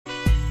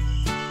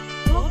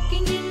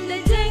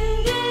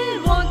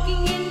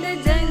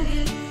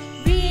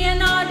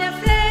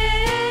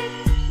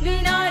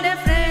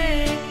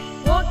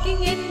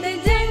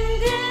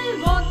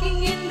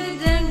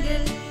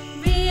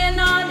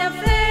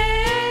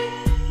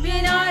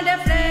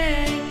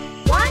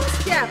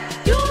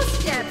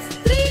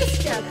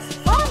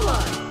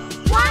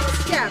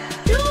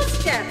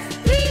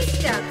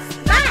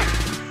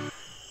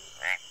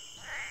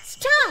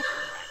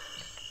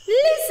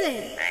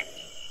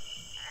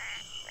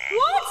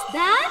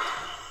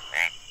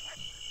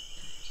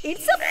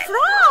It's a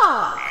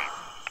frog.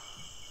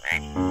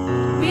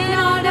 We're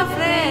not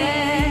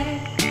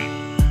afraid.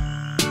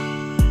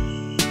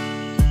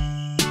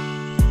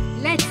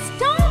 Let's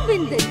stomp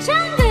in the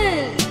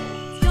jungle.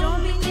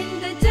 Stomping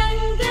in the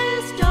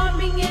jungle,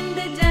 stomping in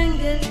the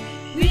jungle.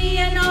 We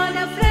are not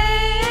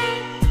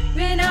afraid.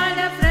 We're not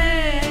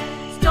afraid.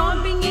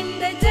 Stomping in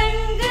the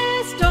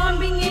jungle,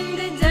 stomping in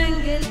the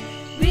jungle.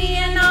 We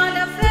are not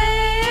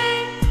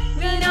afraid.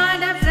 We're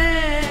not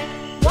afraid.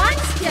 One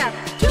step,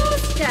 two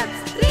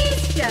steps, three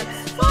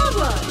steps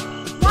forward.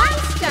 One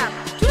step,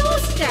 two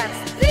steps,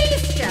 three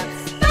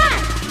steps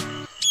back.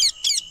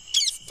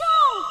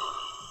 Stop.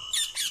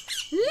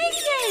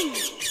 Listen.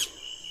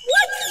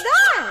 What's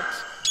that?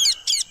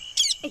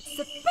 It's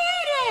a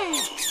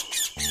parrot.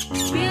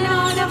 We're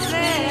not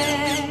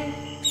afraid.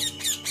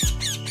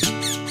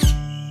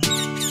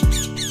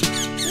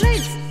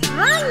 Let's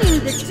run in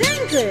the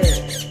jungle.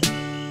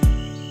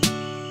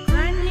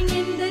 Running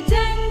in the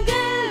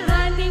jungle,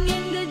 running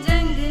in the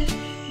jungle.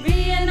 We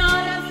are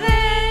not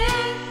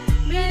afraid.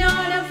 We're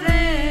not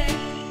afraid.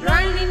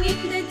 Running in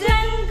the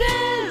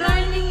jungle,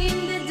 running in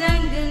the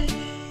jungle.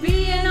 We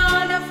are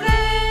not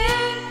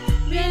afraid.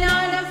 We're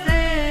not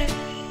afraid.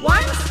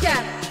 One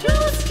step,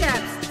 two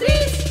steps,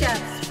 three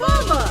steps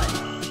forward.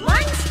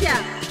 One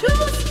step, two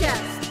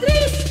steps,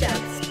 three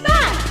steps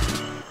back.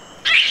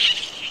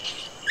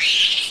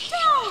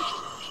 Stop.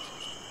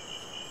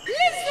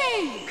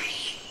 Listen.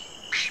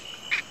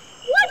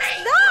 What's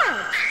that?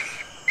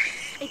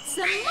 It's a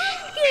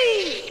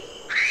monkey.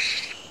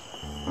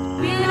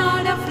 We're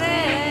not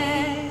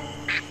afraid.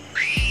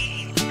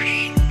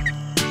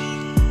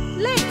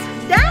 Let's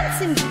dance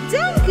in the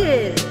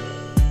jungle.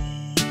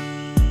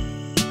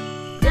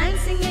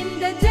 Dancing in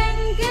the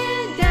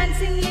jungle,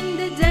 dancing in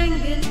the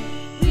jungle.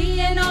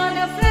 We are not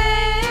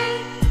afraid.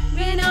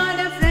 We're not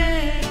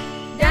afraid.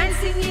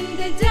 Dancing in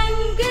the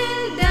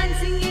jungle,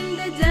 dancing in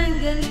the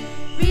jungle.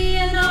 We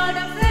are not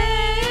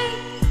afraid.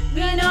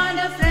 We're not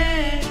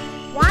afraid.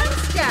 One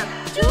step,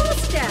 two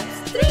steps,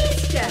 three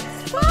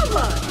steps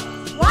forward.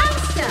 One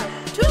step,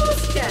 two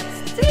steps,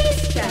 three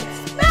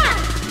steps back.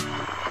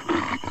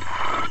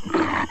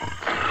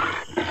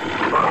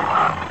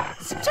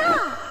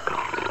 Stop.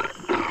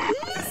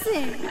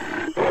 Listen.